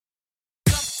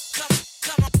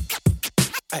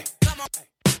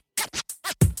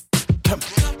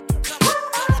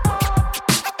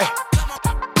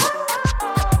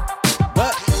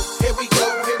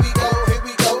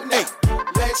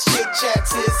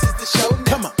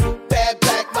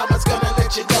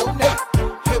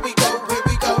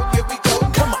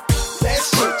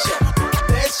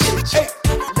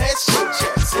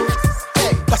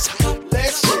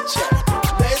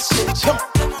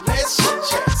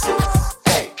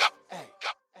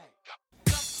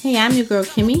Hey, I'm your girl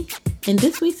Kimmy. In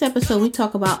this week's episode, we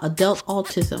talk about adult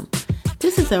autism.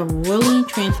 This is a really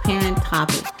transparent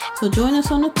topic, so join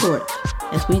us on the porch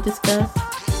as we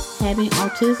discuss having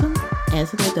autism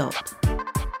as an adult.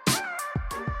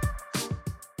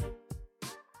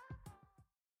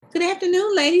 Good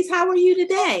afternoon, ladies. How are you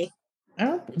today?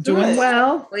 Oh, doing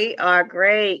well. We are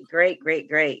great.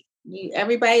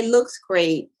 Everybody looks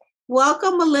great.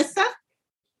 Welcome, Melissa.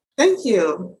 Thank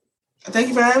you. Thank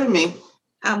you for having me.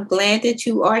 I'm glad that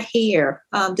you are here.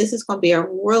 This is going to be a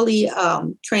really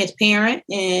transparent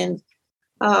and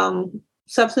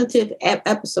substantive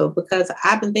episode because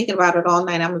I've been thinking about it all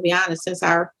night. I'm going to be honest. Since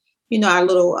our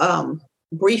little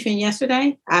briefing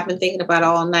yesterday, I've been thinking about it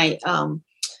all night.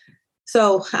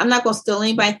 So I'm not going to steal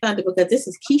anybody's thunder because this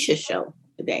is Keisha's show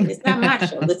today. It's not my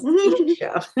show. This is Keisha's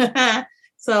show.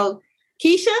 So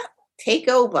Keisha, take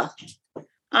over.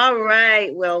 All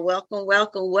right. Well,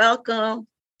 welcome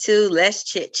to Let's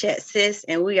Chit Chat, Sis.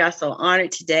 And we are so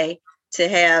honored today to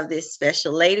have this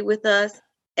special lady with us.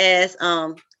 As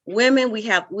women, we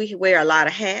wear a lot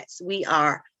of hats. We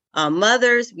are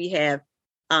mothers. We have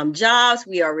jobs.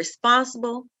 We are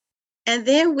responsible. And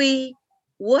then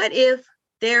what if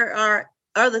there are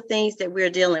other things that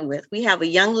we're dealing with? We have a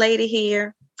young lady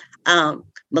here,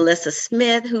 Melissa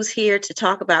Smith, who's here to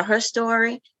talk about her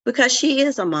story because she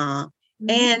is a mom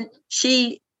and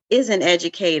she is an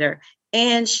educator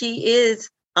and she is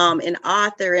an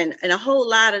author and a whole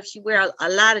lot of, she wears a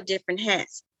lot of different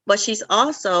hats, but she's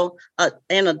also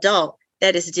an adult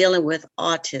that is dealing with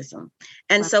autism.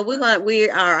 And so we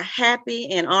are happy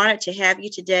and honored to have you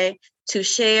today to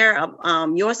share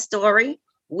your story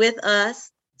with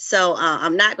us. So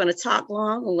I'm not going to talk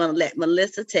long. I'm going to let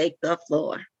Melissa take the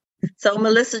floor. So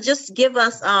Melissa, just give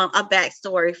us a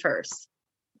backstory first.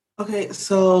 Okay,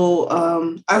 so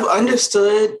I've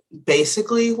understood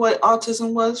basically what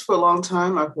autism was for a long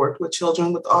time. I've worked with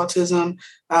children with autism.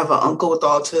 I have an uncle with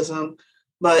autism.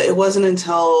 But it wasn't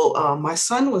until my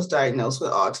son was diagnosed with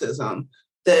autism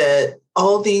that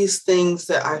all these things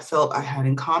that I felt I had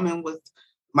in common with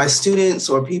my students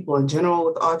or people in general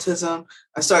with autism,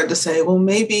 I started to say, well,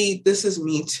 maybe this is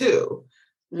me too,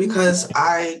 because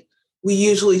we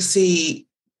usually see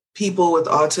people with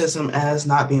autism as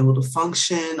not being able to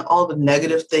function, all the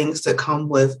negative things that come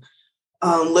with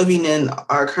living in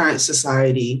our current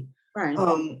society, right.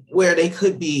 Where they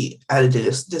could be at a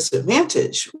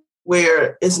disadvantage,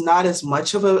 where it's not as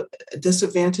much of a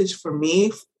disadvantage for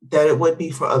me that it would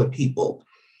be for other people.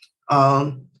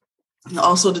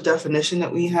 Also, the definition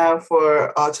that we have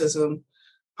for autism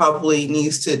probably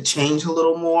needs to change a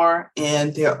little more.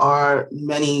 And there are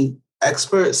many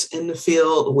experts in the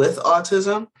field with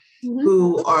autism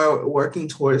who are working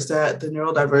towards that. The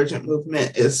neurodivergent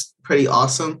movement is pretty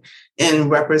awesome in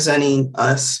representing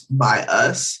us by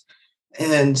us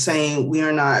and saying we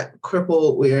are not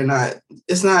crippled.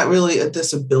 It's not really a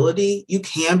disability. You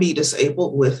can be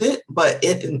disabled with it, but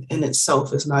it in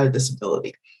itself is not a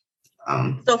disability.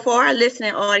 So for our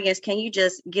listening audience, can you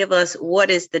just give us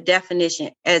what is the definition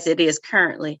as it is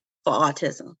currently for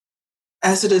autism?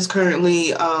 As it is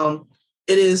currently,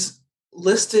 it is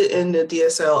listed in the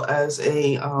DSL as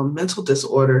a mental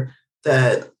disorder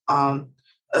that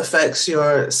affects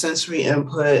your sensory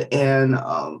input and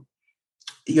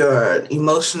your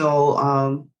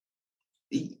emotional,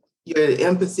 your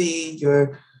empathy,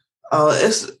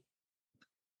 it's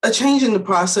a change in the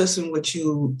process in which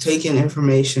you take in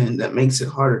information that makes it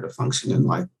harder to function in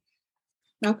life.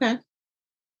 Okay.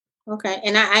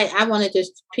 And I want to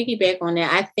just piggyback on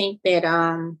that. I think that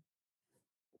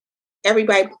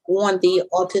everybody on the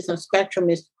autism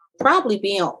spectrum is probably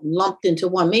being lumped into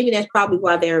one. Maybe that's probably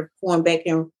why they're going back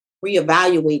and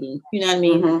reevaluating. You know what I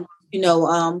mean?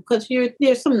 Because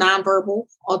there's some nonverbal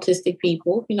autistic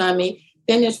people. You know what I mean?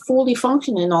 Then there's fully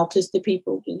functioning autistic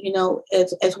people,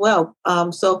 as well.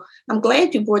 So I'm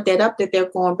glad you brought that up, that they're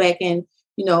going back and,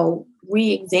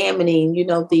 re-examining,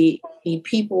 the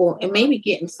people and maybe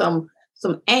getting some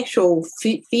actual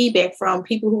feedback from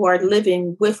people who are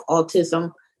living with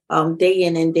autism day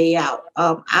in and day out.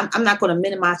 I'm not going to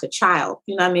minimize a child,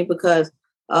 because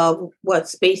of what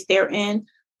space they're in.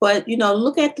 But,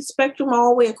 look at the spectrum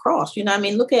all the way across.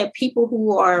 Look at people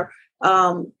who are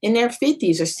in their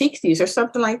 50s or 60s or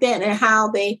something like that, and how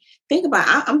they think about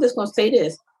it. I'm just going to say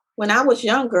this. When I was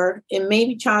younger, and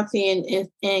maybe Chauncey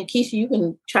and Keisha, you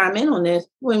can chime in on this.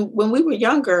 When we were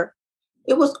younger,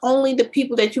 it was only the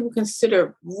people that you would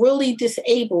consider really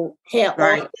disabled had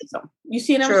autism. You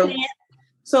see what I'm saying?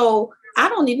 So I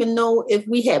don't even know if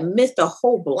we had missed a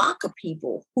whole block of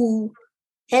people who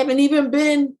haven't even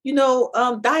been,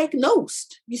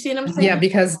 diagnosed. You see what I'm saying? Yeah,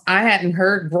 because I hadn't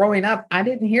heard growing up, I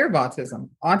didn't hear of autism.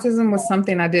 Autism was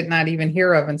something I did not even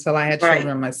hear of until I had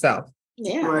children myself.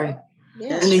 Yeah. Right.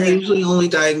 Yeah. And they usually only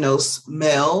diagnose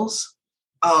males.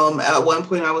 At one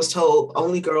point I was told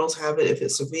only girls have it if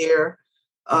it's severe.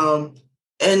 And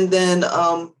then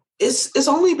it's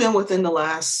only been within the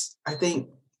last, I think,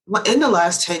 in the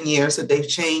last 10 years that they've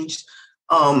changed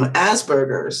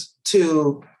Asperger's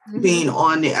to being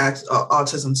on the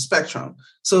autism spectrum.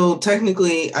 So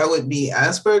technically I would be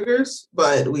Asperger's,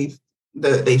 but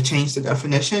they've changed the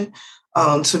definition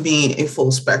to being a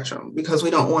full spectrum, because we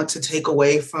don't want to take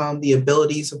away from the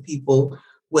abilities of people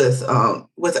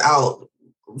without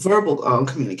verbal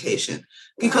communication,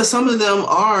 because some of them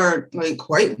are like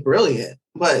quite brilliant,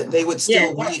 but they would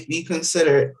still be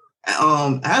considered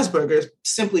Asperger's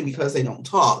simply because they don't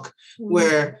talk,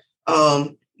 where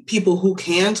people who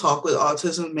can talk with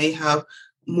autism may have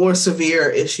more severe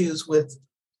issues with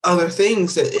other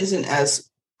things that isn't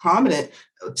as prominent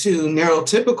to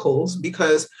neurotypicals,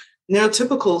 because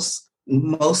neurotypicals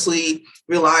mostly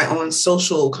rely on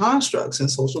social constructs,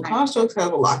 and social constructs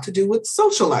have a lot to do with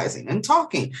socializing and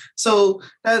talking. So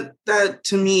that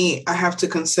to me, I have to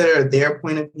consider their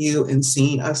point of view in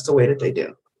seeing us the way that they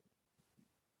do.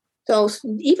 So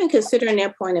even considering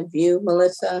their point of view,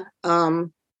 Melissa,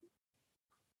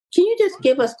 can you just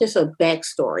give us just a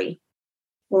backstory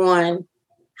on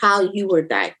how you were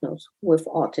diagnosed with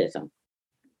autism?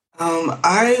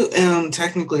 I am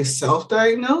technically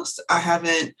self-diagnosed. I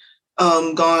haven't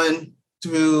gone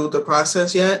through the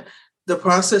process yet. The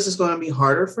process is going to be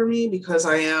harder for me because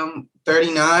I am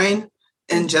 39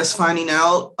 and just finding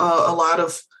out a lot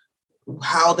of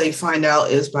how they find out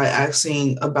is by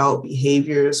asking about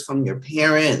behaviors from your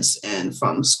parents and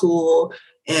from school.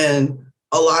 And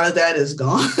a lot of that is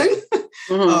gone.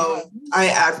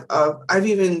 I've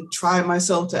even tried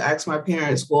myself to ask my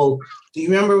parents, well, do you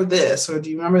remember this or do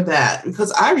you remember that?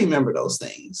 Because I remember those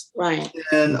things. Right.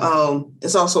 And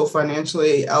it's also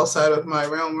financially outside of my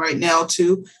realm right now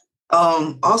too.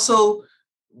 Also,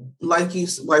 like we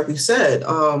said,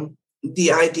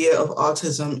 the idea of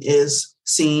autism is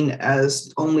seen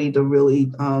as only the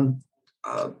really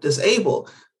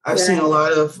disabled. I've seen a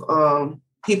lot of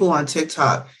people on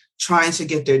TikTok trying to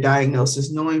get their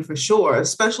diagnosis, knowing for sure,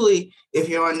 especially if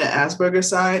you're on the Asperger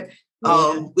side.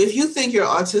 If you think you're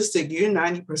autistic, you're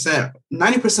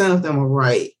 90% of them are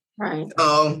right. Right.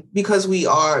 Because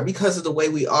of the way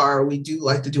we are, we do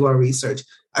like to do our research.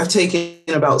 I've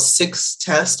taken about 6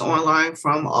 tests online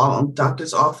from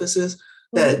doctors' offices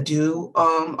that do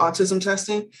autism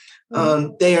testing.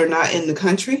 They are not in the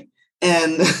country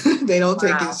and they don't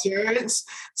take insurance.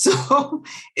 So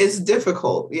it's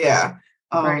difficult. Yeah.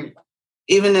 Right.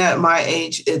 Even at my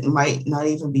age, it might not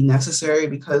even be necessary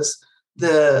because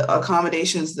the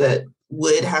accommodations that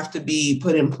would have to be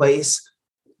put in place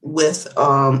with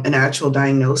an actual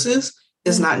diagnosis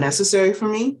is not necessary for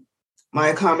me. My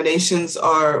accommodations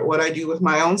are what I do with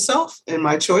my own self and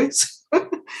my choice.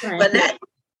 But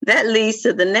that leads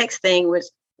to the next thing, which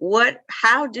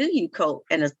how do you cope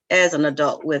as an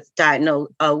adult with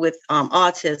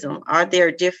autism? Are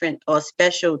there different or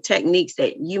special techniques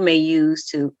that you may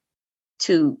use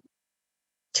to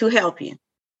help you?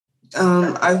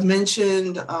 I've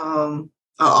mentioned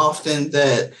often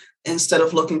that instead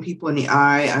of looking people in the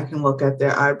eye, I can look at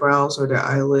their eyebrows or their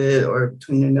eyelid or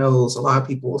between their nose. A lot of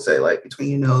people will say like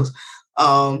between your nose.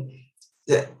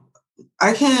 That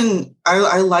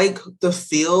I like the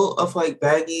feel of like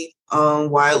baggy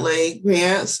wide leg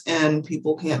pants, and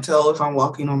people can't tell if I'm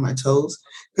walking on my toes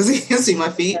because they can't see my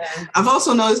feet. Yeah. I've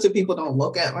also noticed that people don't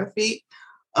look at my feet.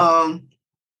 I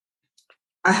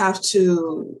have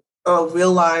to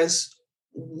realize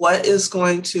what is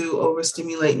going to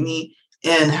overstimulate me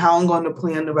and how I'm going to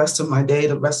plan the rest of my day,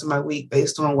 the rest of my week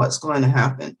based on what's going to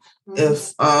happen.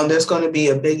 If there's going to be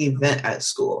a big event at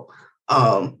school,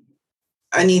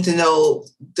 I need to know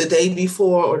the day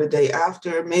before or the day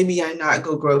after. Maybe I not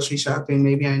go grocery shopping.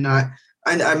 Maybe I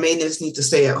may just need to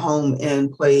stay at home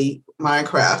and play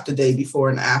Minecraft the day before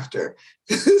and after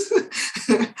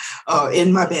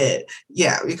in my bed.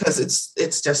 Yeah, because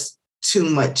it's just too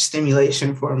much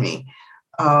stimulation for me.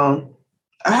 I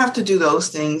have to do those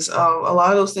things. A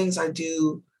lot of those things I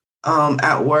do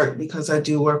at work because I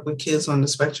do work with kids on the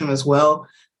spectrum as well.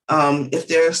 If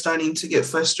they're starting to get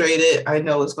frustrated, I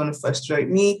know it's going to frustrate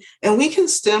me, and we can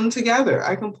stem together.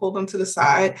 I can pull them to the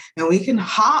side and we can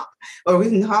hop on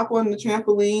the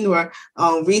trampoline or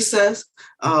recess.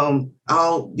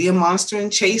 I'll be a monster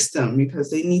and chase them because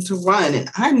they need to run and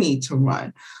I need to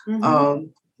run.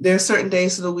 There are certain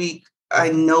days of the week I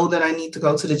know that I need to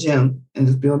go to the gym and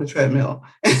just be on the treadmill.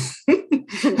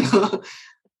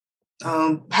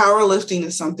 Powerlifting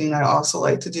is something I also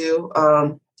like to do.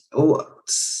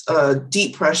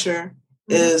 Deep pressure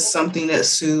is something that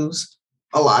soothes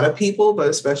a lot of people, but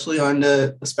especially on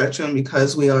the spectrum,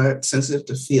 because we are sensitive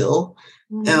to feel.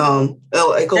 Like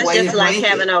that's just like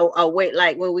having a weight,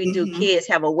 like when we do kids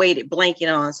have a weighted blanket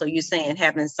on. So you're saying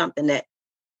having something that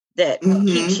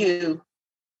keeps you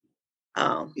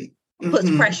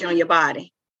puts pressure on your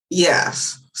body.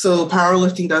 Yes. So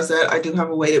powerlifting does that. I do have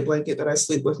a weighted blanket that I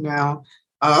sleep with now.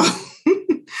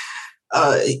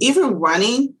 Even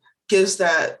running gives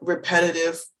that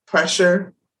repetitive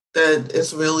pressure that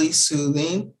is really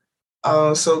soothing.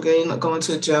 So going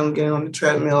to the gym, getting on the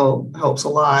treadmill helps a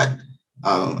lot.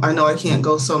 I know I can't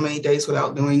go so many days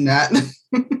without doing that.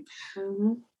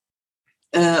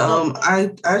 And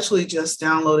I actually just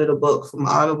downloaded a book from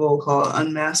Audible called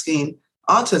Unmasking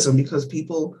Autism, because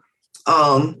people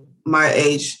around my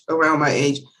age,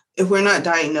 if we're not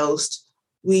diagnosed,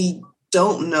 we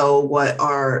don't know what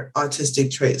our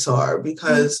autistic traits are,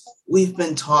 because we've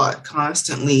been taught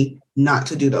constantly not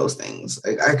to do those things.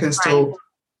 I can still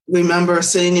remember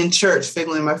sitting in church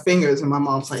fiddling my fingers and my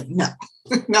mom's like, no.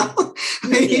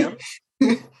 Yeah.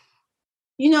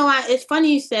 It's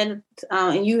funny you said,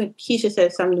 and you and Keisha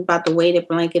said something about the weighted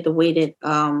blanket, the weighted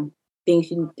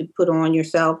things you need to put on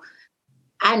yourself.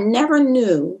 I never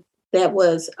knew that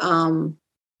was,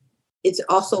 it's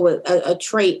also a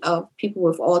trait of people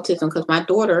with autism, because my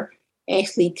daughter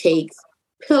actually takes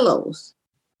pillows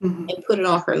and put it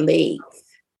on her legs.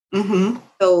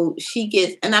 So she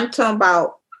gets, and I'm talking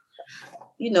about,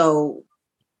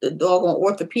 the doggone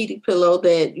orthopedic pillow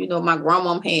that, my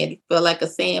grandmom had, felt like a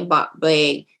sandbox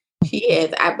bag.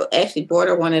 I actually bought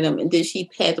her one of them, and then she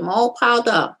had them all piled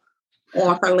up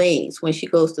on her legs when she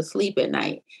goes to sleep at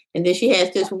night. And then she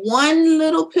has this one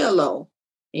little pillow,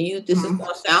 and this is going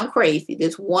to sound crazy,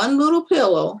 this one little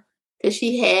pillow that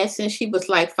she had since she was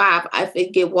like 5. If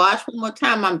it get washed one more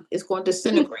time, it's going to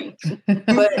disintegrate.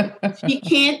 But she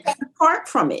can't part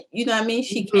from it. You know what I mean?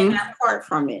 She cannot part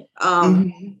from it.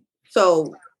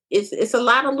 So it's a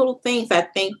lot of little things, I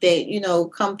think,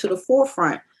 that, come to the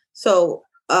forefront. So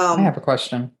I have a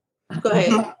question. Go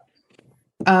ahead.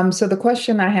 So the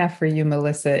question I have for you,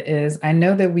 Melissa, is I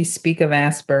know that we speak of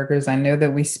Asperger's, I know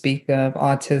that we speak of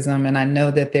autism, and I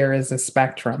know that there is a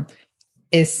spectrum.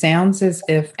 It sounds as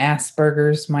if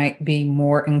Asperger's might be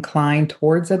more inclined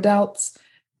towards adults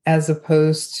as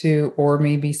opposed to, or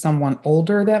maybe someone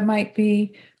older that might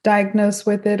be diagnosed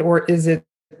with it, or is it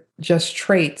just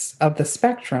traits of the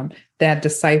spectrum that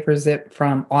deciphers it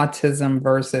from autism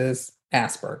versus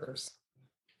Asperger's?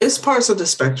 It's parts of the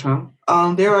spectrum.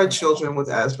 There are children with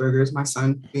Asperger's, my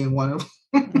son being one of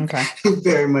them. Okay.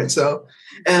 Very much so.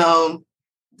 And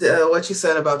what you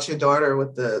said about your daughter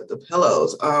with the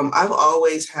pillows, I've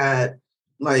always had,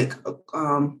 my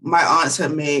aunts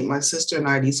had made my sister and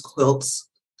I these quilts,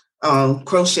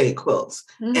 crochet quilts,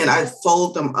 and I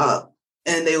fold them up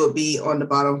and they would be on the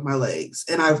bottom of my legs.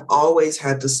 And I've always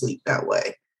had to sleep that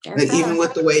way. Like, even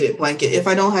with the weighted blanket, if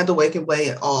I don't have the weighted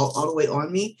blanket all the way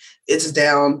on me, it's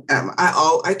down at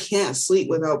I can't sleep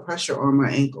without pressure on my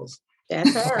ankles.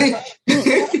 That's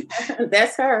her.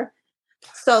 That's her.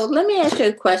 So let me ask you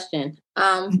a question.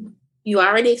 You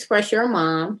already expressed your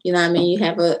mom. You know what I mean? You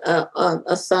have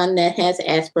a son that has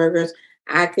Asperger's.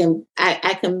 I can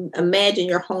imagine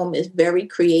your home is very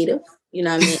creative. You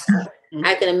know what I mean?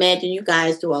 I can imagine you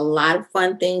guys do a lot of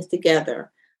fun things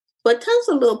together. But tell us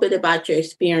a little bit about your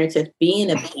experience as being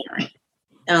a parent,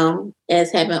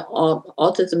 as having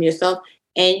autism yourself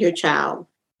and your child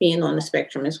being on the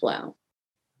spectrum as well.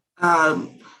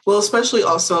 Well, especially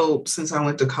also since I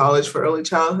went to college for early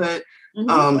childhood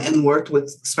and worked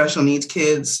with special needs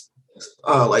kids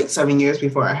like 7 years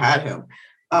before I had him.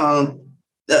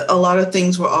 A lot of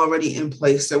things were already in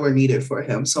place that were needed for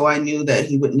him. So I knew that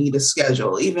he would need a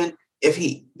schedule, even if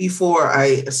before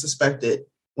I suspected.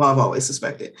 Well, I've always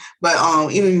suspected, but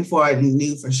even before I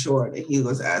knew for sure that he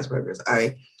was Asperger's,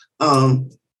 I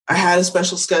had a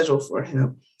special schedule for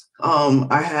him.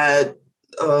 I had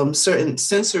certain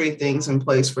sensory things in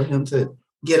place for him to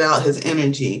get out his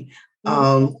energy.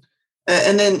 And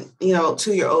then,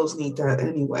 2-year-olds need that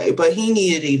anyway, but he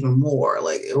needed even more.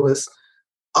 Like, it was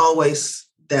always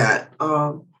that.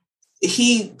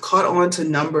 He caught on to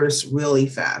numbers really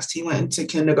fast. He went into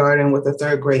kindergarten with a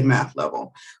 3rd grade math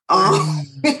level.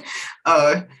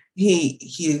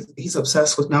 He's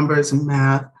obsessed with numbers and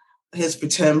math. His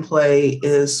pretend play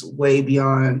is way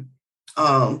beyond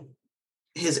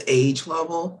his age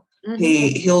level.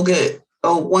 He'll get,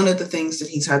 one of the things that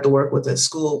he's had to work with at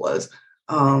school was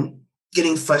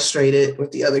getting frustrated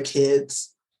with the other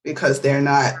kids because they're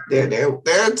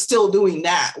still doing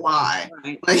that. Why?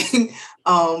 Right. Like,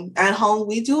 at home,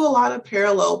 we do a lot of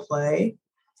parallel play.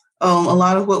 A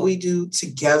lot of what we do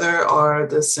together are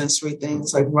the sensory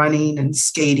things like running and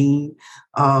skating,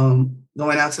 going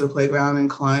out to the playground and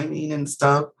climbing and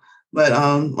stuff. But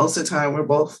most of the time, we're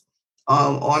both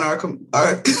on our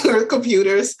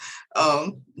computers,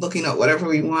 looking at whatever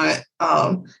we want.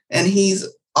 And he's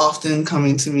often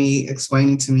coming to me,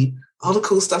 explaining to me all the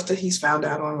cool stuff that he's found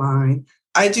out online.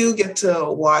 I do get to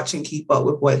watch and keep up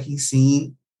with what he's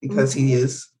seen because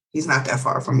he's not that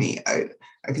far from me.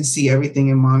 I can see everything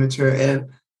and monitor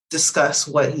and discuss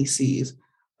what he sees.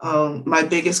 My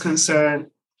biggest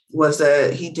concern was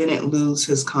that he didn't lose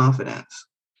his confidence.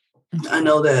 I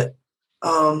know that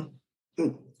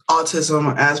autism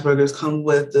or Asperger's come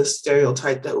with the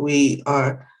stereotype that we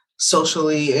are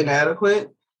socially inadequate.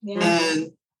 Yeah.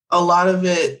 And a lot of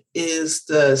it is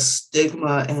the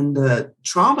stigma and the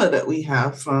trauma that we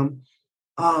have from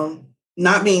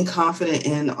not being confident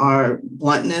in our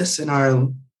bluntness and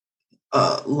our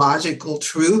logical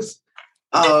truth.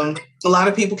 A lot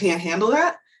of people can't handle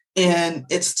that. And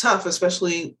it's tough,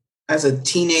 especially as a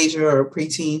teenager or a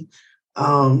preteen.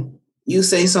 You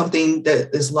say something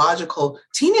that is logical.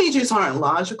 Teenagers aren't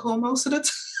logical most of the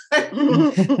time.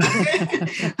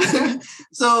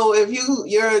 So if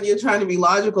you're trying to be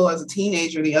logical as a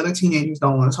teenager, the other teenagers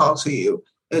don't want to talk to you,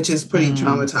 which is pretty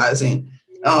traumatizing.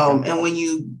 And when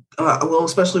you,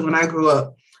 especially when I grew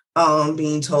up,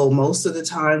 being told most of the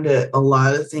time that a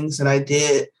lot of things that I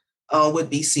did would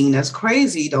be seen as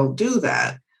crazy. Don't do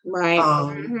that. Right.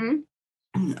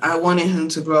 I wanted him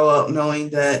to grow up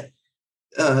knowing that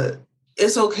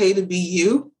it's okay to be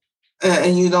you,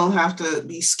 and you don't have to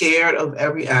be scared of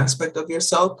every aspect of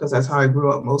yourself, because that's how I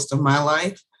grew up most of my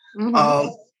life.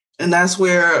 And that's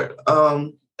where,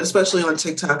 especially on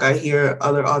TikTok, I hear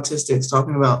other autistics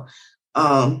talking about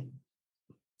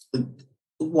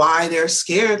why they're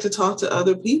scared to talk to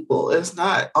other people. It's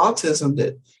not autism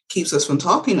that keeps us from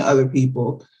talking to other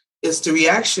people. It's the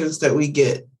reactions that we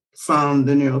get from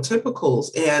the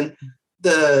neurotypicals, and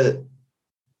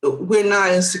we're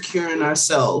not insecure in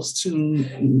ourselves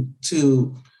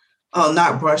to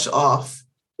not brush off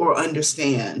or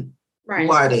understand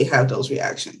why they have those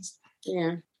reactions.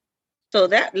 Yeah. So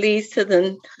that leads to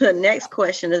the next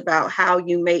question about how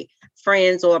you make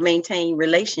friends or maintain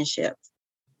relationships.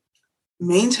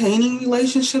 Maintaining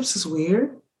relationships is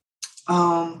weird.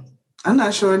 I'm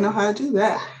not sure I know how to do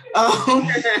that. I'm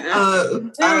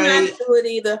not do it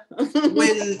either.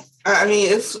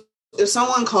 If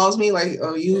someone calls me, like,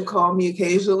 oh, you call me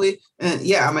occasionally, and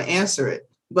yeah, I'm gonna answer it.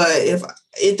 But if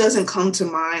it doesn't come to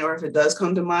mind, or if it does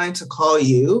come to mind to call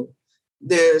you,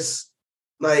 there's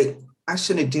like, I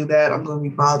shouldn't do that. I'm gonna be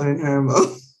bothering her.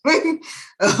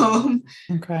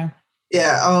 Okay.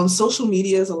 Yeah. Social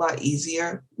media is a lot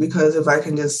easier, because if I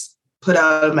can just put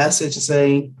out a message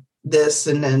saying this,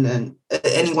 and then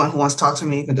anyone who wants to talk to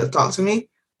me can just talk to me,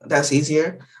 that's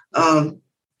easier.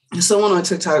 Someone on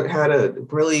TikTok had a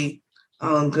really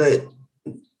good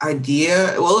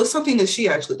idea. Well, it's something that she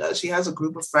actually does. She has a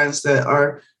group of friends that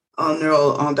are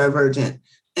neurodivergent,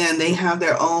 and they have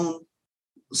their own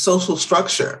social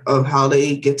structure of how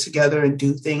they get together and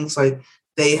do things. Like,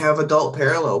 they have adult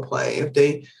parallel play. If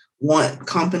they want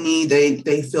company,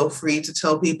 they feel free to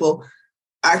tell people,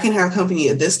 I can have company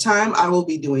at this time. I will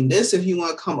be doing this. If you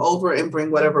want to come over and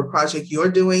bring whatever project you're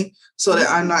doing, so that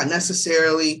I'm not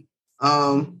necessarily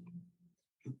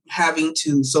having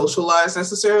to socialize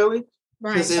necessarily.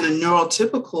 Because in a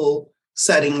neurotypical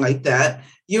setting like that,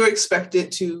 you're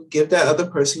expected to give that other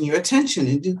person your attention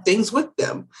and do things with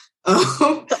them.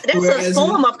 So that's a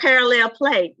form of parallel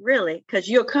play, really, because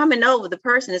you're coming over. The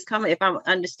person is coming, if I'm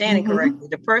understanding correctly,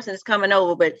 the person is coming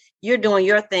over, but you're doing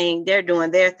your thing, they're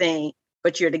doing their thing,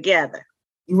 but you're together.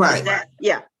 Right.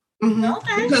 Yeah.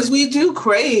 Okay. Because we do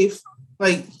crave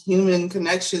like human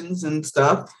connections and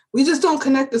stuff. We just don't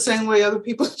connect the same way other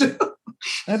people do.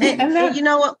 And you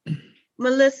know what,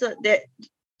 Melissa, that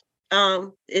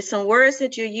it's some words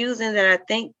that you're using that I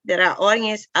think that our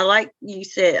audience, I like you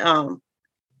said,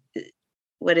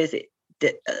 what is it?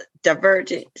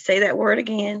 Divergent. Say that word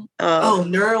again.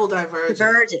 Neurodivergent.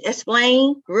 Divergent.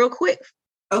 Explain real quick.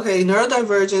 Okay,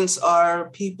 neurodivergents are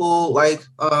people like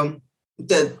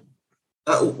that.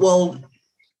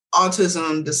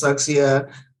 Autism,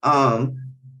 dyslexia.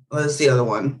 What's the other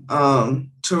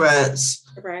one? Tourette's.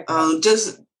 Right.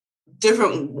 Just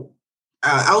different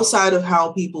outside of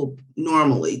how people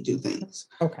normally do things.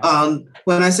 Okay.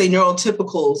 When I say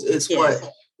neurotypicals, it's what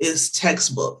is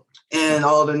textbook. and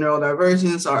all the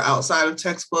neurodivergence are outside of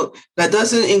textbook. That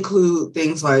doesn't include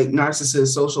things like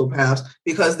narcissists, sociopaths,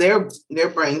 because their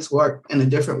brains work in a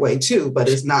different way too, but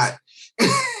it's not.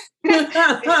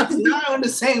 It's not on the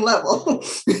same level.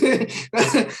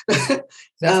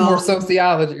 That's more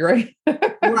sociology, right?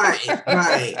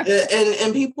 right.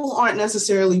 And people aren't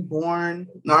necessarily born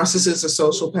narcissists or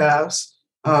sociopaths.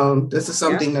 This is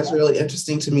something that's really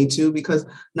interesting to me too, because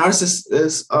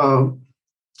narcissists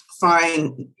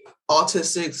find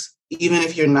autistics, even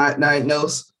if you're not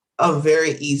diagnosed, a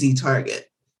very easy target.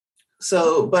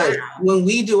 So, but when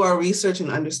we do our research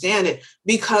and understand it,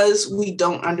 because we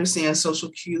don't understand social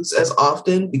cues as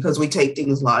often, because we take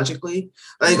things logically,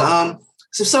 like,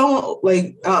 so someone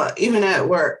like, even at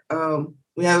work,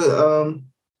 we have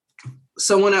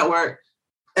someone at work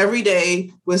every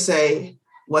day would say,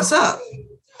 "What's up?"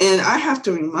 And I have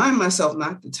to remind myself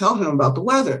not to tell him about the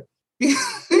weather.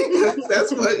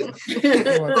 That's what,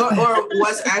 or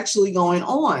what's actually going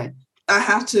on.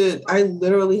 I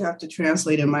literally have to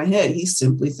translate in my head. He's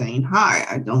simply saying hi.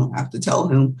 I don't have to tell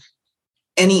him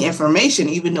any information,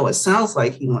 even though it sounds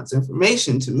like he wants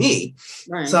information to me.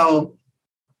 Right. So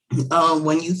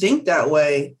when you think that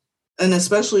way, and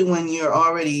especially when you're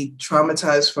already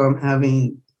traumatized from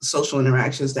having social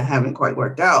interactions that haven't quite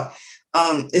worked out,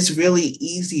 it's really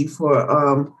easy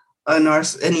for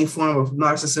any form of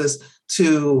narcissist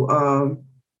to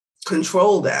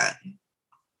control that.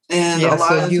 And a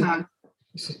lot of times,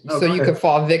 you could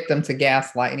fall victim to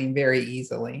gaslighting very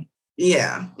easily.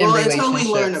 Yeah. Well, until we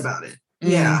learn about it.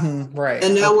 Yeah. Mm-hmm. Right.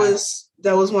 And that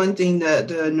was one thing that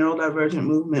the neurodivergent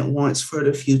movement wants for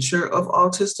the future of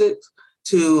autistics,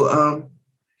 to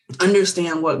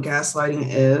understand what gaslighting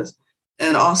is,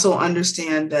 and also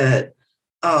understand that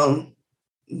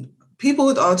people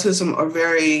with autism are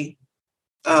very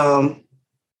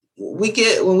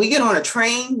when we get on a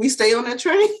train, we stay on that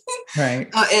train. Right.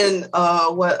 And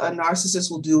what a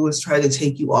narcissist will do is try to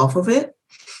take you off of it.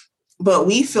 But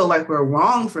we feel like we're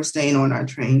wrong for staying on our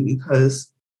train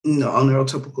because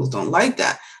neurotypicals don't like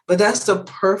that. But that's the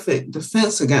perfect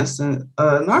defense against a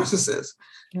narcissist.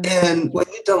 Yeah. And when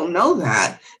you don't know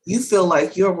that, you feel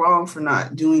like you're wrong for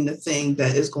not doing the thing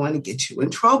that is going to get you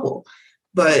in trouble.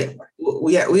 But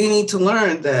we need to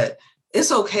learn that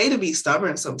it's okay to be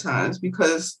stubborn sometimes,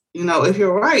 because, if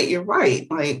you're right, you're right.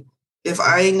 Like, if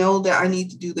I know that I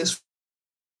need to do this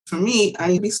for me, I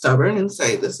need to be stubborn and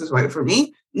say, this is right for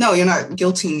me. No, you're not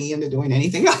guilting me into doing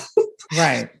anything else.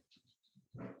 Right.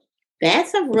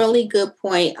 That's a really good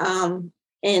point. And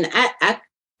I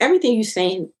everything you're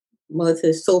saying, Melissa,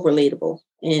 is so relatable.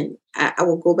 And I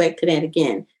will go back to that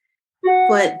again.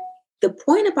 But the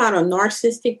point about a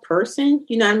narcissistic person,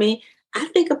 you know what I mean? I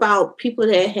think about people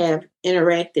that have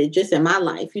interacted just in my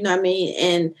life, you know what I mean?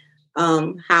 And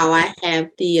how I have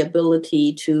the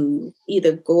ability to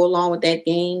either go along with that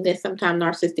game that sometimes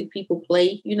narcissistic people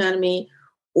play, you know what I mean?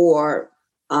 Or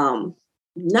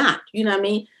not, you know what I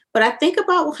mean? But I think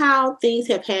about how things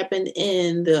have happened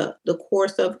in the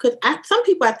course of, because some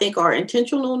people I think are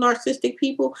intentional narcissistic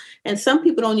people, and some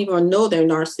people don't even know they're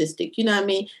narcissistic, you know what I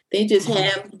mean? They just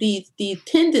have these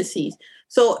tendencies.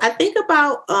 So I think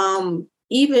about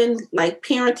even like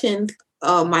parenting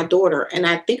my daughter, and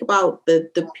I think about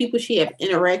the people she have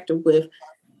interacted with.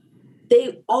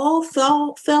 They all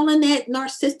fell in that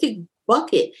narcissistic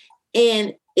bucket,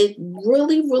 and it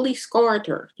really, really scarred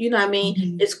her. You know what I mean?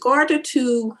 Mm-hmm. It scarred her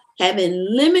to having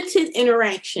limited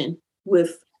interaction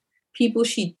with people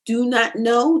she do not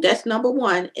know. That's number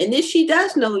one. And if she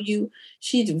does know you,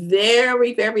 she's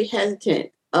very, very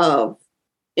hesitant of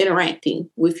interacting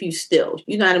with you still.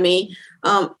 You know what I mean?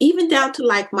 Even down to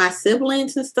like my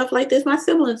siblings and stuff like this. My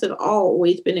siblings have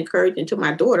always been encouraging to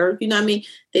my daughter. You know what I mean?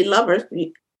 They love her.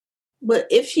 But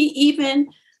if she even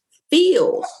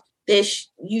feels that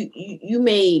you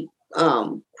may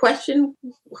question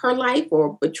her life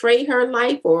or betray her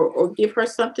life or give her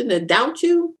something to doubt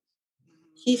you,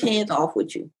 she's hands off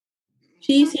with you.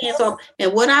 She's hands off.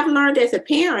 And what I've learned as a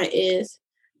parent is,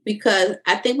 because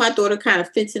I think my daughter kind of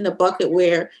fits in the bucket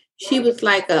where she was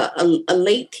like a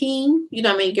late teen, you know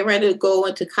what I mean, getting ready to go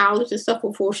into college and stuff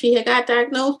before she had got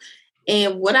diagnosed.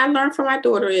 And what I learned from my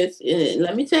daughter is,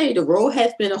 let me tell you, the road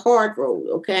has been a hard road,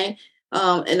 okay?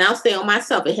 And I'll say on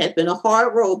myself, it has been a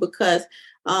hard road because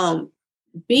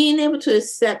being able to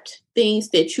accept things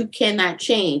that you cannot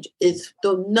change is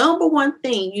the number one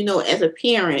thing, as a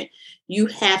parent, you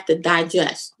have to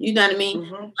digest. You know what I mean?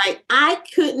 Mm-hmm. Like, I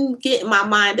couldn't get in my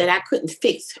mind that I couldn't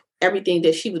fix everything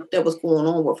that was going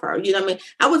on with her. You know what I mean?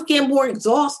 I was getting more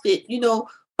exhausted,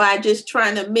 by just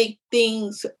trying to make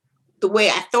things the way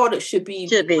I thought it should be.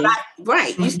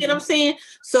 Right. You see what I'm saying?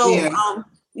 So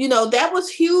That was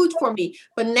huge for me.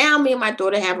 But now me and my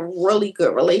daughter have a really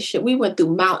good relationship. We went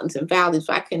through mountains and valleys,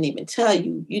 so I couldn't even tell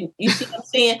you. You see what I'm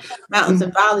saying? Mountains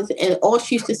and valleys. And all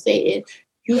she used to say is,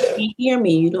 you can't hear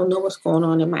me. You don't know what's going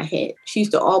on in my head. She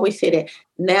used to always say that.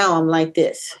 Now I'm like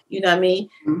this. You know what I mean?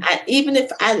 Even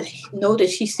if I know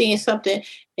that she's saying something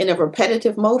in a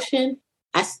repetitive motion,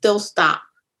 I still stop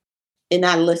and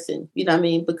I listen. You know what I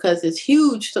mean? Because it's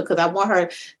huge. So because I want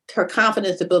her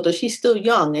confidence to build her. She's still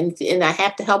young, and I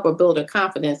have to help her build her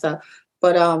confidence.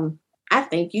 But I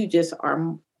think you just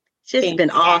are. She's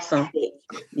been awesome.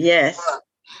 Yes,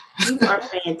 you are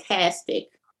fantastic.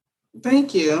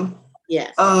 Thank you.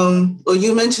 Yes. Well,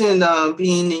 you mentioned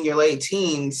being in your late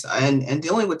teens and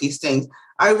dealing with these things.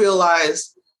 I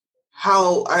realized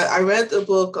how I read the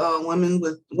book Girls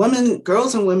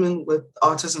and Women with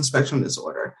Autism Spectrum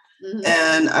Disorder. Mm-hmm.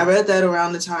 And I read that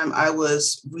around the time I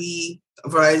was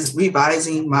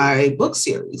revising my book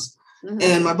series. Mm-hmm.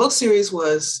 And my book series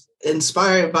was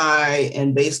inspired by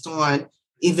and based on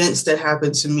events that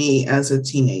happened to me as a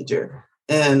teenager.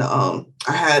 And I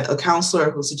had a counselor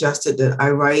who suggested that I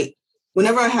write.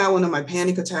 Whenever I had one of my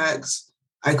panic attacks,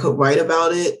 I could write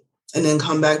about it and then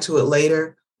come back to it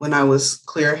later when I was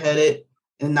clear-headed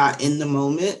and not in the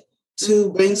moment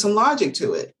to bring some logic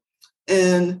to it.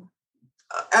 And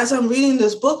as I'm reading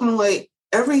this book, I'm like,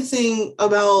 everything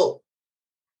about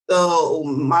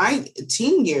my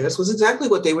teen years was exactly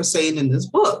what they were saying in this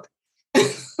book.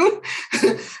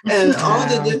 And all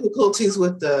the difficulties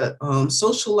with the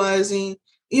socializing,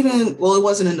 it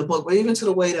wasn't in the book, but even to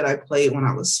the way that I played when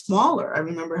I was smaller. I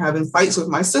remember having fights with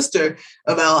my sister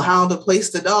about how to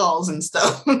place the dolls and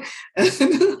stuff.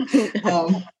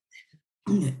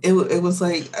 It was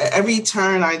like every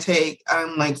turn I take,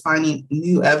 I'm like finding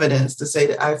new evidence to say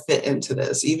that I fit into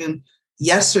this. Even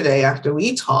yesterday after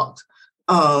we talked,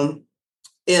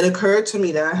 it occurred to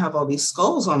me that I have all these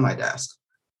skulls on my desk,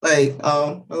 like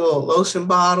a little lotion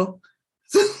bottle,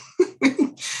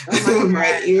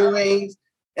 my earrings.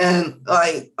 And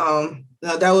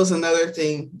that was another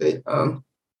thing that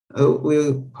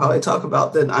we'll probably talk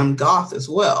about, that I'm goth as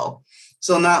well.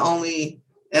 So not only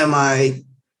am I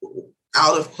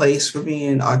out of place for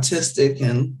being autistic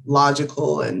and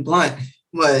logical and blunt,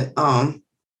 but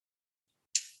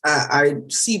I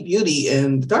see beauty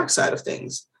in the dark side of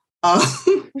things.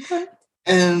 Okay.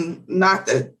 And not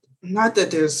that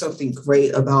there's something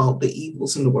great about the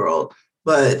evils in the world,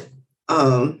 but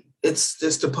it's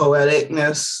just the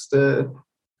poeticness, the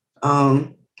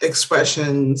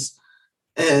expressions,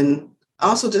 and I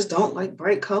also just don't like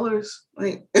bright colors.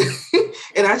 Like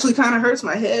it actually kind of hurts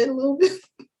my head a little bit.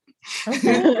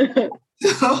 Okay.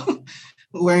 So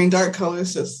wearing dark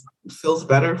colors just feels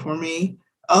better for me.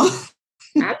 I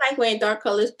like wearing dark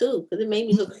colors too because it made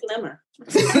me look slimmer.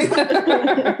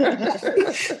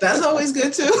 That's always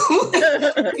good too.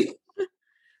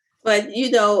 But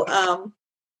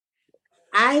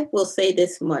I will say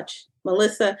this much,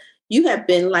 Melissa, you have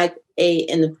been like an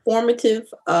informative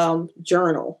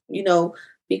journal,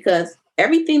 because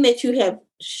everything that you have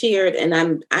shared,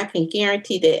 and I can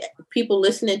guarantee that people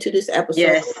listening to this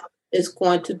episode is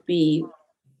going to be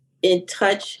in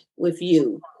touch with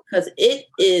you because it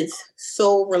is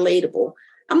so relatable.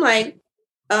 I'm like,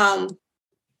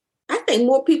 I think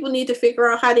more people need to figure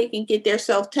out how they can get their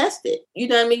self-tested. You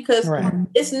know what I mean? Because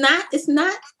it's not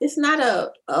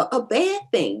a bad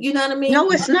thing. You know what I mean?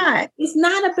 No, it's not. It's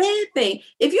not a bad thing.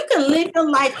 If you can live your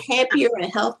life happier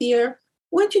and healthier,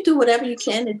 wouldn't you do whatever you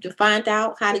can to find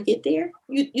out how to get there?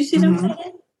 You see what I'm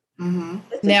saying? Mm-hmm.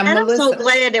 Now, and Melissa, I'm so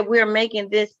glad that we're making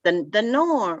this the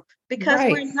norm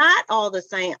because we're not all the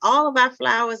same. All of our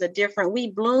flowers are different. We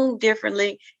bloom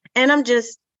differently. And I'm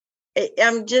just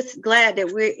glad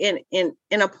that we're in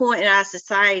a point in our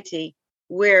society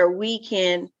where we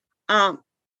can,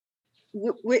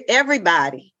 we're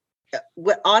everybody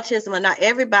with autism or not,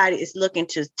 everybody is looking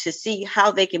to see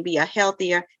how they can be a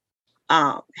healthier,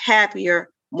 happier,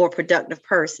 more productive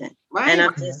person. Right. And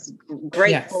I'm just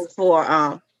grateful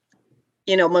for,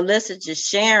 Melissa just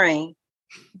sharing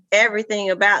everything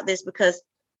about this because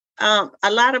a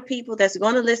lot of people that's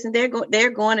going to listen, they're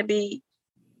going to be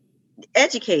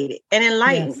educated and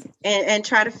enlightened and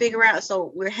try to figure out.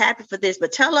 So we're happy for this,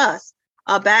 but tell us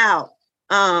about,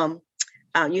 you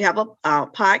have a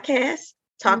podcast,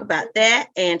 talk about that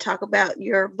and talk about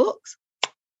your books.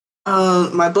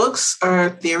 My books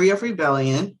are Theory of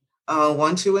Rebellion,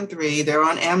 1, 2, and 3. They're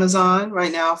on Amazon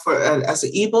right now as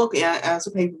an ebook and as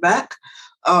a paperback.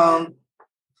 Like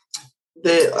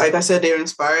I said, they're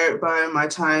inspired by my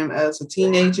time as a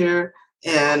teenager,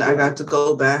 and I got to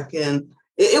go back and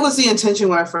it was the intention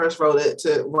when I first wrote it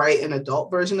to write an adult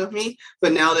version of me.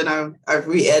 But now that I've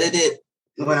re-edited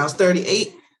when I was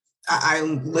 38, I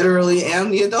literally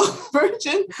am the adult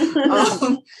version.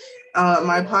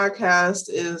 My podcast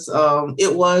is,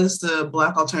 it was the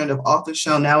Black Alternative Author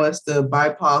Show. Now it's the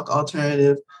BIPOC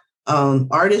Alternative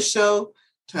Artist Show,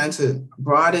 trying to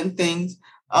broaden things.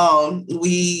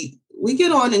 We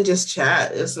get on and just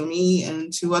chat. It's me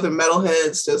and two other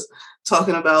metalheads just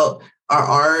talking about our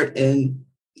art and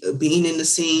being in the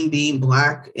scene, being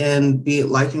Black and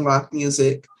liking rock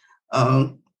music.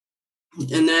 And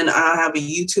then I have a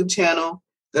YouTube channel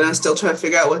that I'm still trying to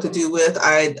figure out what to do with.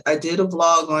 I did a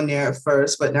vlog on there at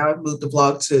first, but now I've moved the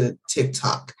vlog to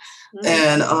TikTok. Mm-hmm.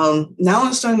 And now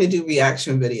I'm starting to do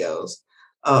reaction videos.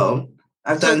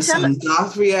 I've done some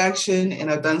goth reaction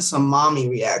and I've done some mommy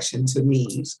reaction to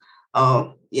memes.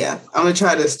 Yeah, I'm going to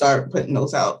try to start putting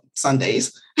those out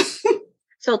Sundays.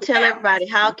 So tell everybody,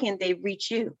 how can they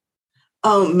reach you?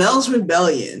 Mel's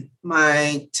Rebellion,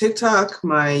 my TikTok,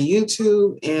 my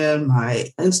YouTube, and my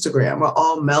Instagram are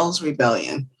all Mel's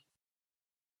Rebellion.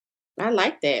 I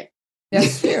like that.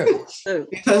 That's true.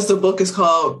 Because the book is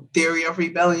called Theory of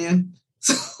Rebellion.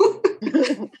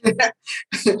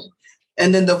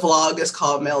 And then the vlog is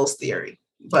called Mel's Theory,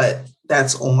 but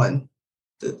that's on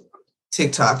the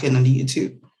TikTok and on the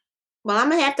YouTube. Well, I'm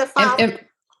gonna have to follow.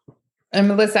 And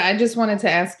Melissa, I just wanted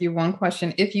to ask you one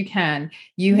question, if you can.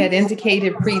 You had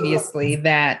indicated previously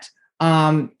that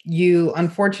you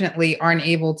unfortunately aren't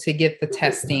able to get the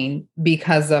testing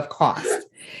because of cost.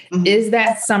 Mm-hmm. Is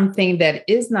that something that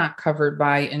is not covered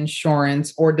by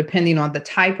insurance, or depending on the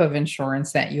type of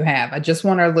insurance that you have? I just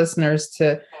want our listeners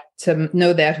to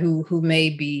know that who may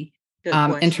be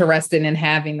interested in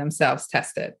having themselves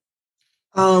tested.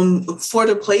 For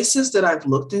the places that I've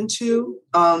looked into,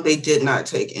 they did not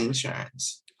take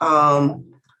insurance. I'm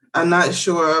not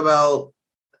sure about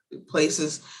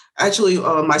places. Actually,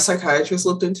 my psychiatrist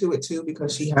looked into it too,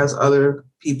 because she has other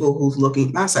people who's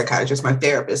looking, not psychiatrist, my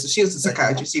therapist. If she was a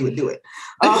psychiatrist, she would do it.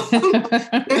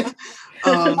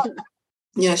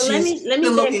 Yeah, she's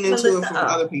been looking into it for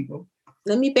other people.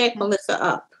 Let me back Melissa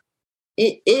up.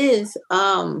 It is,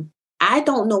 I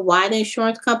don't know why the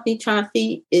insurance company,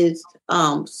 Chauncey, is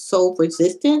so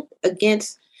resistant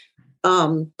against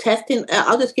testing.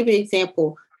 I'll just give you an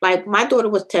example. Like, my daughter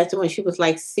was tested when she was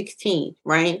like 16,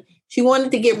 right? She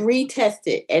wanted to get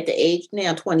retested at the age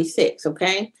now 26,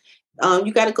 okay?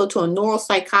 You got to go to a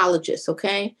neuropsychologist,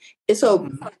 okay? It's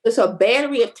a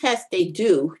battery of tests they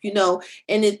do, you know,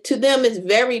 and to them it's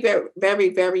very, very, very,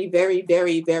 very, very,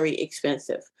 very, very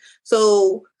expensive.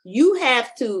 So you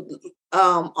have to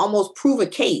almost prove a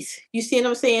case. You see what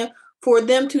I'm saying? For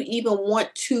them to even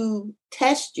want to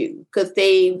test you, because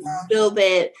they feel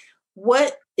that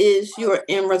what is your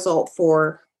end result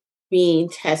for being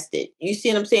tested? You see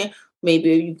what I'm saying?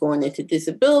 Maybe you're going into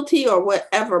disability or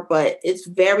whatever, but it's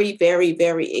very, very,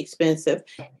 very expensive.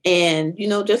 And, you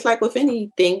know, just like with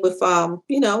anything with,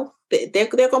 you know, they're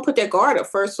going to put their guard up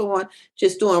first on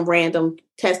just doing random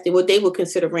testing, what they would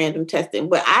consider random testing.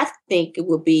 But I think it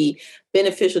would be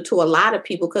beneficial to a lot of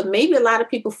people, because maybe a lot of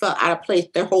people felt out of place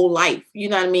their whole life. You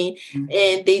know what I mean? Mm-hmm.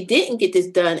 And they didn't get this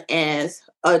done as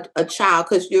a child,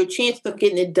 because your chance of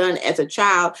getting it done as a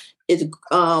child is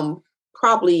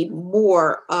probably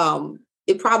more,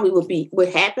 it probably would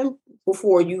happen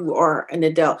before you are an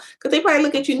adult, because they probably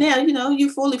look at you now, you know,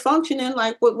 you fully functioning,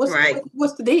 like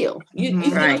what's the deal? You know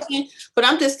what I'm saying? But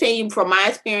I'm just saying, from my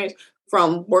experience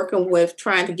from working with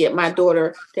trying to get my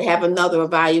daughter to have another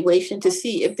evaluation to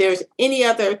see if there's any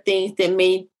other things that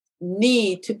may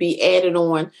need to be added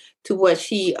on to what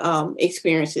she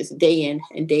experiences day in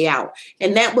and day out.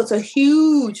 And that was a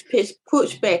huge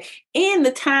pushback. And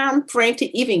the time frame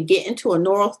to even get into a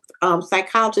neuro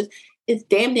psychologist is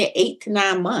damn near 8 to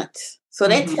 9 months. So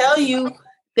that tell you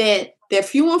that they're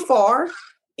few and far,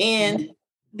 and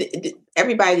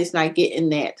everybody's not getting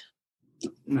that.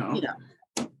 No. You know.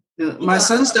 My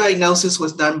son's diagnosis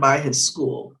was done by his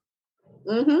school.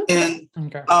 Mm-hmm. And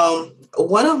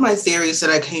one of my theories that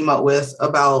I came up with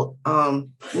about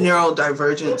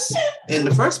neurodivergence in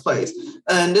the first place,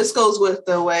 and this goes with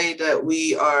the way that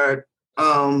we are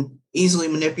easily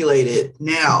manipulated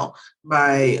now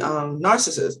by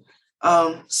narcissists.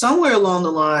 Somewhere along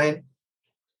the line,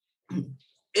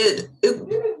 let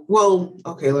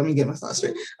me get my thoughts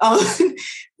straight.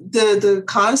 The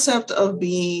concept of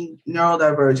being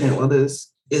neurodivergent, whether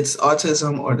it's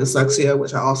autism or dyslexia,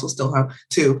 which I also still have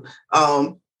too.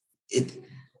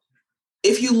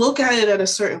 If you look at it at a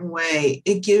certain way,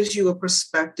 it gives you a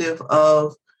perspective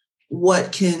of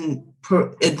what can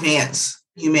advance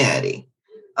humanity.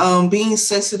 Being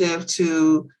sensitive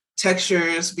to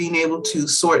textures, being able to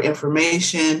sort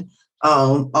information.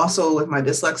 Also with my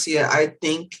dyslexia, I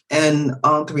think in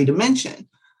 3 dimension.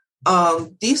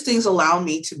 these things allow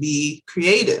me to be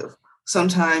creative.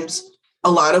 Sometimes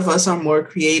a lot of us are more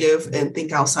creative and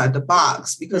think outside the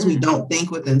box because we don't think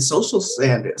within social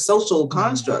standards, social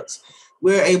constructs.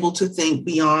 We're able to think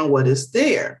beyond what is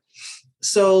there.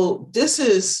 So this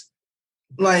is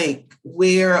like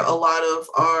where a lot of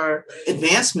our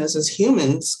advancements as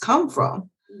humans come from.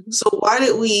 So why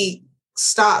did we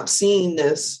stop seeing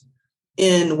this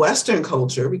in Western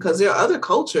culture? Because there are other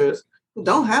cultures who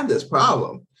don't have this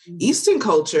problem. Eastern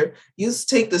culture used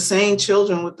to take the same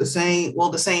children with the same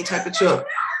type of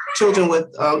children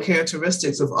with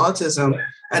characteristics of autism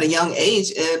at a young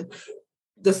age, and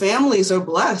the families are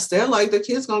blessed. They're like, the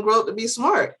kid's gonna grow up to be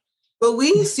smart. But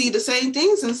we see the same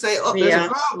things and say, oh, there's a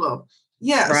problem.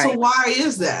 Yeah. Right. So why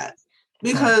is that?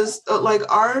 Because like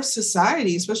our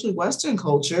society, especially Western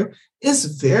culture, is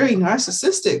very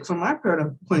narcissistic from my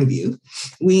point of view.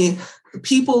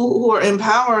 People who are in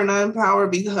power are not in power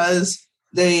because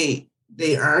they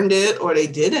earned it or they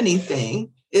did anything.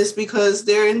 It's because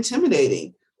they're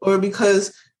intimidating or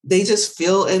because they just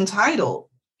feel entitled,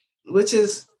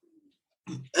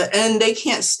 and they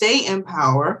can't stay in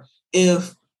power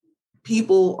if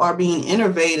people are being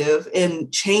innovative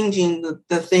and changing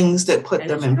the things that put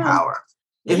them in power.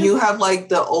 Yeah. If you have like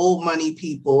the old money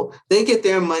people, they get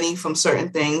their money from certain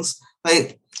things.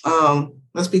 Like,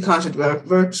 let's be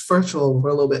controversial for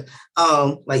a little bit.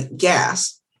 Like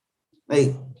gas.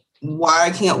 Like,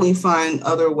 why can't we find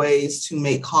other ways to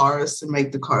make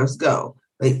the cars go?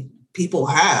 Like people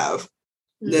have,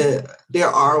 there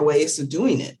are ways of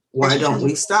doing it. Why don't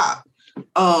we stop?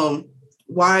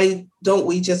 Why don't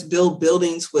we just build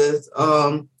buildings with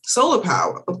solar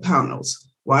power panels?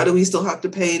 Why do we still have to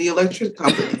pay the electric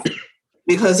company?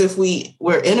 Because if we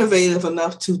were innovative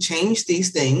enough to change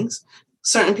these things,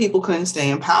 certain people couldn't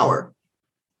stay in power.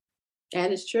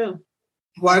 That is true.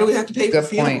 Why do we have to pay for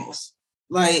funerals?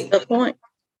 Like, good point.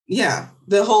 Yeah,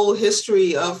 the whole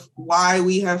history of why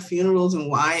we have funerals and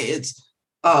why it's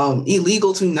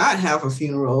illegal to not have a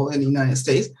funeral in the United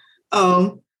States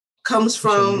comes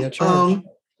from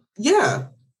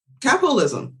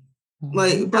capitalism.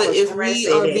 Like, but if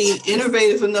we are being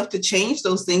innovative enough to change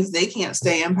those things, they can't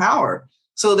stay in power.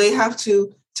 So they have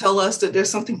to tell us that there's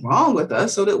something wrong with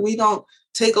us so that we don't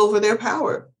take over their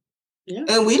power. Yeah.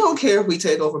 And we don't care if we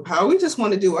take over power. We just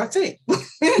want to do our thing.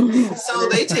 So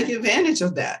they take advantage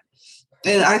of that.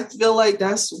 And I feel like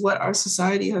that's what our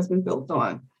society has been built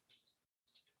on.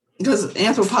 Because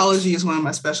anthropology is one of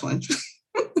my special interests.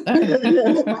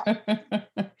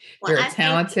 You're a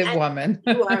talented woman.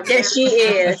 You are yes, she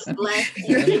is. Black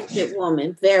talented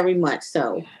woman, very much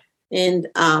so. And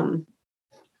I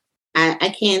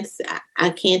can't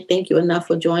thank you enough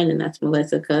for joining us,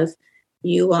 Melissa, because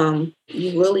you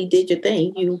really did your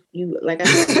thing. You like I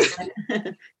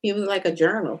said, you was like a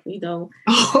journal, you know.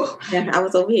 Yeah, I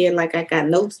was over here like I got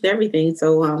notes and everything.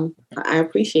 So I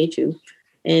appreciate you.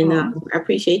 And I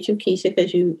appreciate you, Keisha,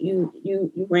 because you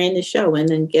ran the show, and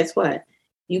then guess what?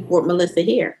 You brought Melissa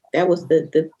here. That was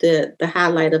the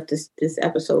highlight of this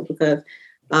episode, because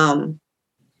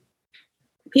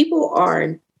people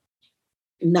are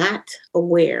not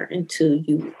aware until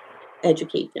you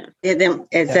educate them. Yeah, them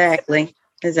exactly.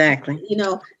 You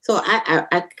know, so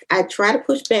I try to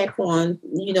push back on,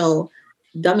 you know,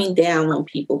 dumbing down on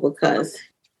people because,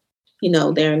 you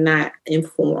know, they're not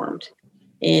informed.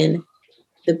 And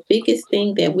the biggest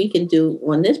thing that we can do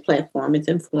on this platform is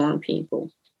inform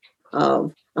people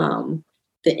of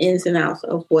the ins and outs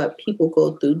of what people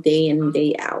go through day in and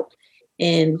day out.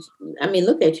 And I mean,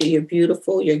 look at you. You're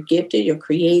beautiful. You're gifted. You're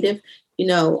creative. You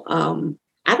know,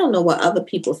 I don't know what other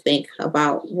people think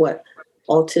about what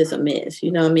autism is.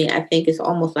 You know what I mean? I think it's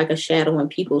almost like a shadow in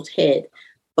people's head.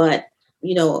 But,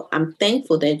 you know, I'm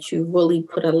thankful that you really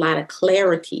put a lot of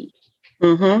clarity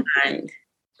behind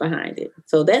it.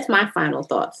 So that's my final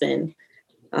thoughts. And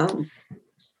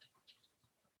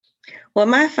well,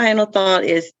 my final thought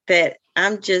is that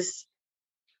I'm just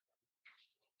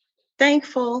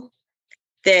thankful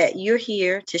that you're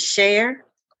here to share,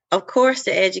 of course,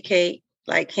 to educate.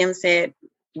 Like Kim said,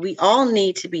 we all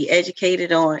need to be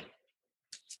educated on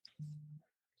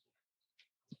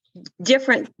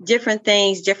different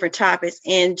things, different topics,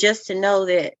 and just to know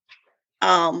that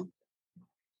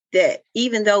that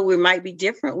even though we might be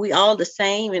different, we all the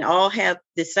same and all have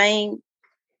the same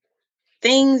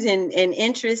things and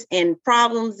interests and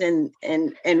problems and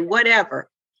whatever.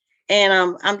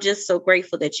 And I'm just so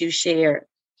grateful that you shared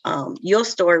your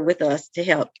story with us to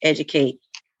help educate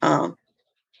the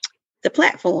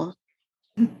platform.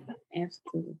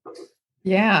 Absolutely.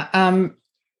 Yeah.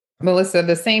 Melissa,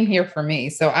 the same here for me.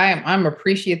 So I'm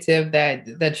appreciative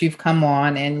that you've come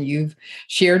on and you've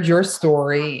shared your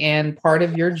story and part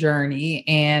of your journey.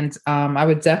 And I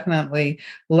would definitely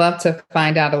love to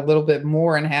find out a little bit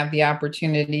more and have the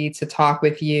opportunity to talk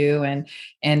with you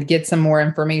and get some more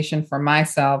information for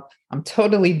myself. I'm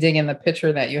totally digging the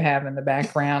picture that you have in the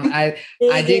background. I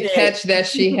did catch that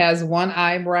she has one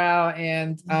eyebrow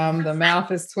and the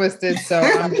mouth is twisted. So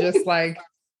I'm just like,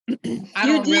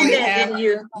 didn't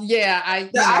you? Yeah,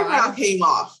 the eyebrow came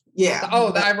off. Yeah.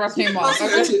 Oh, the eyebrow came off.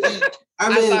 Okay.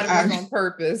 I thought it was on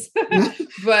purpose,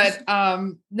 but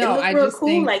no, I just cool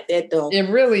think like that though. It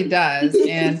really does,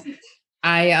 and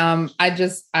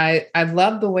I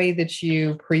love the way that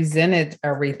you presented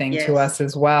everything to us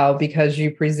as well, because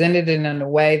you presented it in a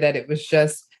way that it was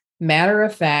just matter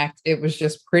of fact. It was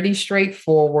just pretty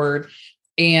straightforward.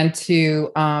 And to,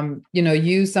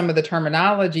 use some of the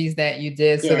terminologies that you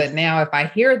did so that now if I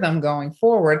hear them going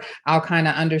forward, I'll kind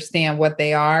of understand what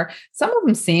they are. Some of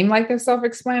them seem like they're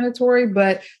self-explanatory,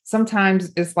 but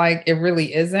sometimes it's like it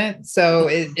really isn't. So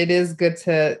it is good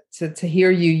to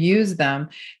hear you use them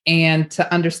and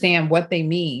to understand what they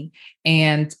mean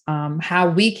and how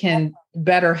we can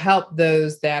better help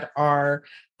those that are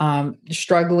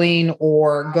struggling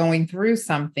or going through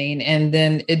something. And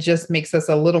then it just makes us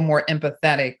a little more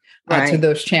empathetic to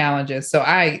those challenges. So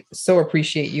I so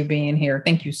appreciate you being here.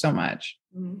 Thank you so much.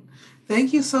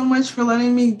 Thank you so much for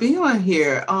letting me be on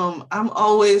here. I'm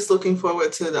always looking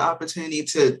forward to the opportunity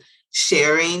to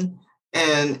sharing.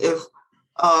 And if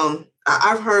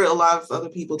I've heard a lot of other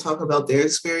people talk about their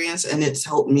experience and it's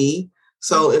helped me.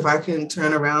 So if I can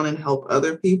turn around and help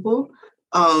other people,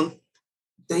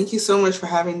 thank you so much for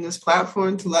having this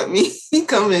platform to let me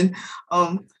come and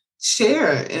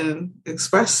share and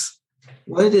express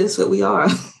what it is that we are.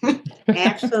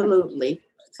 Absolutely.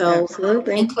 So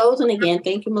in closing again,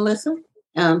 thank you, Melissa.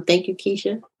 Thank you,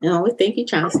 Keisha. And always thank you,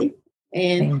 Chauncey.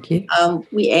 And thank you.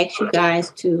 We ask you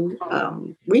guys to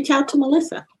reach out to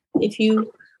Melissa if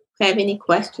you have any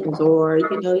questions or,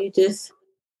 you're just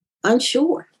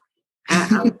unsure.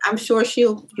 I'm sure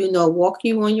she'll, walk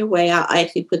you on your way. I'll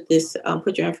actually put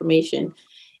put your information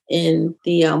in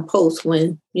the post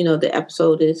when, the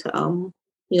episode is, put on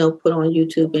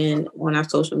YouTube and on our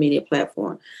social media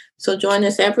platform. So join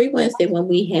us every Wednesday when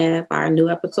we have our new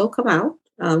episode come out.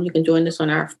 You can join us on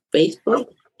our Facebook,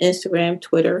 Instagram,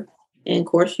 Twitter, and of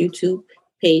course, YouTube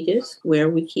pages where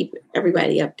we keep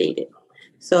everybody updated.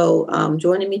 So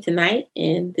joining me tonight,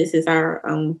 and this is our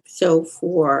show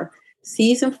for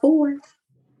Season 4.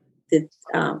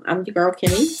 I'm your girl,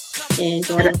 Kimmy, and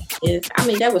joining me is,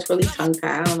 that was really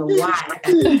tongue-tied. I don't know why I got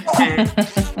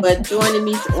tongue-tied. But joining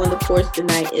me on the porch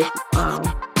tonight is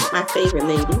my favorite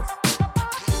ladies.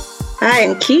 Hi,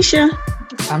 I'm Keisha.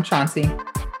 I'm Chauncey.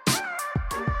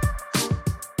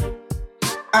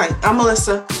 All right, I'm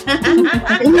Melissa.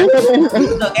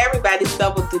 Look, everybody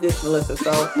stumbled through this, Melissa.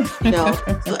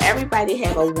 So everybody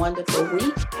have a wonderful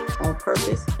week on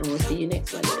purpose, and we'll see you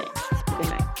next Wednesday.